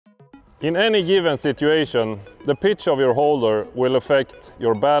In any given situation, the pitch of your holder will affect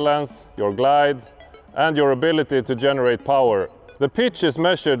your balance, your glide, and your ability to generate power. The pitch is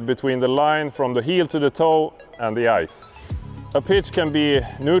measured between the line from the heel to the toe and the ice. A pitch can be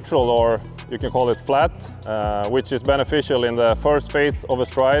neutral, or you can call it flat, which is beneficial in the first phase of a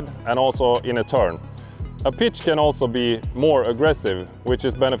stride and also in a turn. A pitch can also be more aggressive, which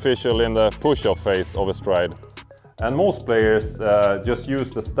is beneficial in the push-off phase of a stride. And most players just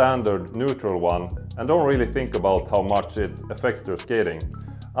use the standard neutral one and don't really think about how much it affects their skating.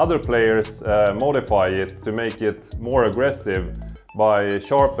 Other players modify it to make it more aggressive by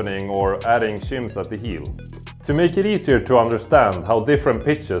sharpening or adding shims at the heel. To make it easier to understand how different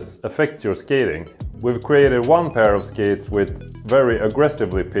pitches affects your skating, we've created one pair of skates with very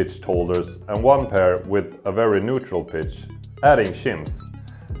aggressively pitched holders and one pair with a very neutral pitch, adding shims.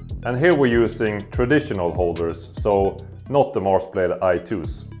 And here we're using traditional holders, so not the Marsblade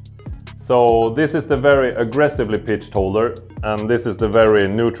i2s. So this is the very aggressively pitched holder and this is the very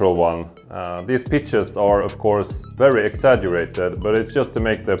neutral one. These pitches are of course very exaggerated, but it's just to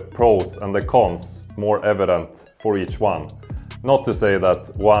make the pros and the cons more evident for each one. Not to say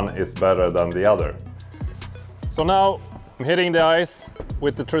that one is better than the other. So now I'm hitting the ice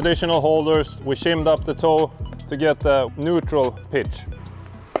with the traditional holders. We shimmed up the toe to get the neutral pitch.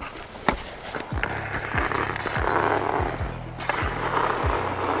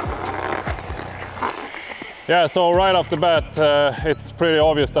 Yeah, so right off the bat, it's pretty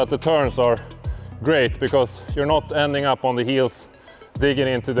obvious that the turns are great because you're not ending up on the heels digging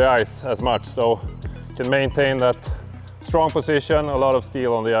into the ice as much, so you can maintain that strong position, a lot of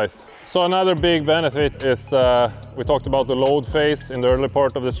steel on the ice. So another big benefit is, we talked about the load phase in the early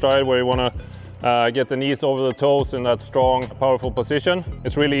part of the stride where you want to get the knees over the toes in that strong, powerful position.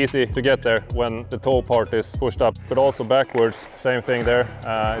 It's really easy to get there when the toe part is pushed up, but also backwards, same thing there.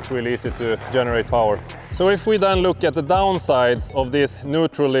 It's really easy to generate power. So if we then look at the downsides of this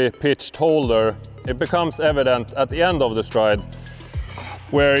neutrally pitched holder, it becomes evident at the end of the stride,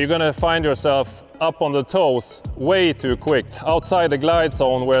 where you're going to find yourself up on the toes way too quick, outside the glide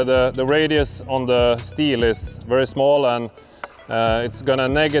zone where the radius on the steel is very small, and it's going to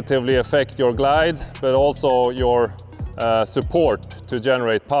negatively affect your glide, but also your support to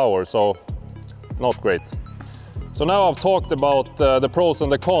generate power, so not great. So now I've talked about the pros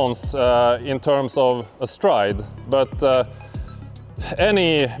and the cons in terms of a stride, but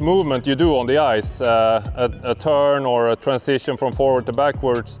any movement you do on the ice, a turn or a transition from forward to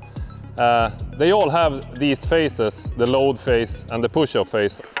backwards, they all have these phases, the load phase and the push-off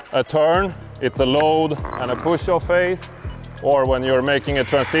phase. A turn, it's a load and a push-off phase, or when you're making a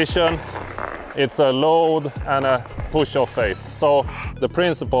transition, it's a load and a push-off phase. So the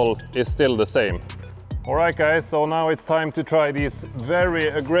principle is still the same. Alright guys, so now it's time to try these very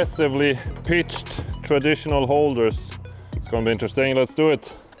aggressively pitched traditional holders. It's gonna be interesting, let's do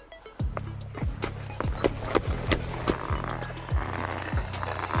it.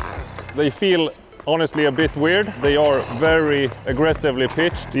 They feel honestly a bit weird. They are very aggressively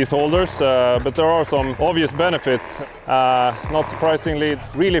pitched, these holders, but there are some obvious benefits. Not surprisingly,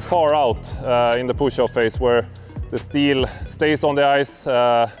 really far out in the push-off phase where the steel stays on the ice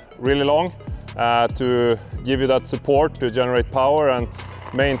really long to give you that support to generate power and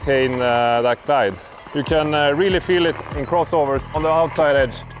maintain that glide. You can really feel it in crossovers on the outside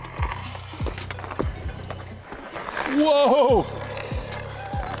edge. Whoa!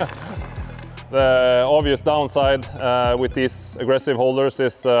 The obvious downside with these aggressive holders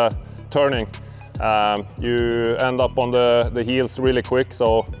is turning. You end up on the heels really quick,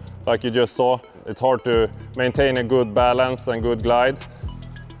 so like you just saw, it's hard to maintain a good balance and good glide.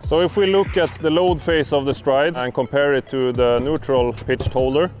 So if we look at the load phase of the stride and compare it to the neutral pitched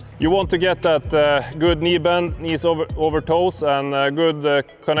holder, you want to get that good knee bend, knees over toes, and good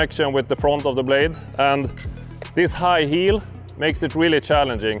connection with the front of the blade. And this high heel makes it really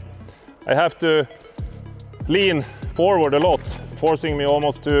challenging. I have to lean forward a lot, forcing me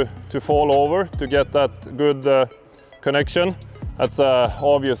almost to fall over to get that good connection. That's an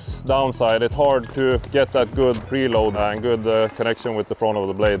obvious downside. It's hard to get that good preload and good connection with the front of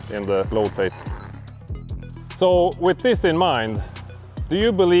the blade in the load phase. So with this in mind, do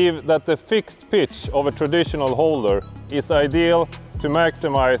you believe that the fixed pitch of a traditional holder is ideal to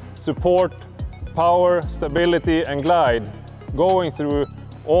maximize support, power, stability and glide going through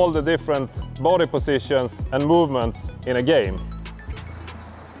all the different body positions and movements in a game?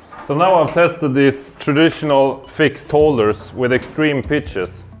 So now I've tested these traditional fixed holders with extreme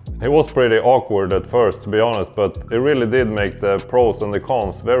pitches. It was pretty awkward at first, to be honest, but it really did make the pros and the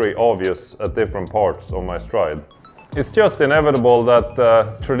cons very obvious at different parts of my stride. It's just inevitable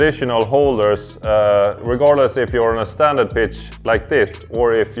that traditional holders, regardless if you're on a standard pitch like this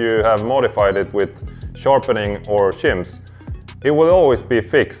or if you have modified it with sharpening or shims, it will always be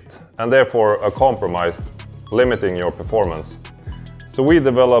fixed and therefore a compromise, limiting your performance. So we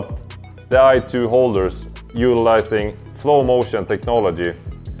developed the i2 holders utilizing flow motion technology,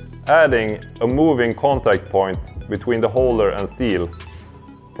 adding a moving contact point between the holder and steel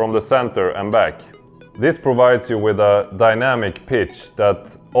from the center and back. This provides you with a dynamic pitch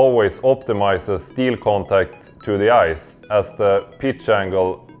that always optimizes steel contact to the ice as the pitch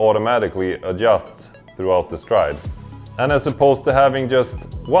angle automatically adjusts throughout the stride. And as opposed to having just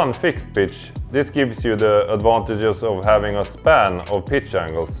one fixed pitch, this gives you the advantages of having a span of pitch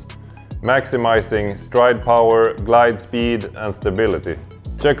angles, maximizing stride power, glide speed and stability.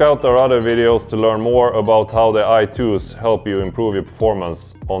 Check out our other videos to learn more about how the i2s help you improve your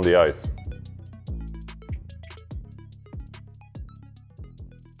performance on the ice.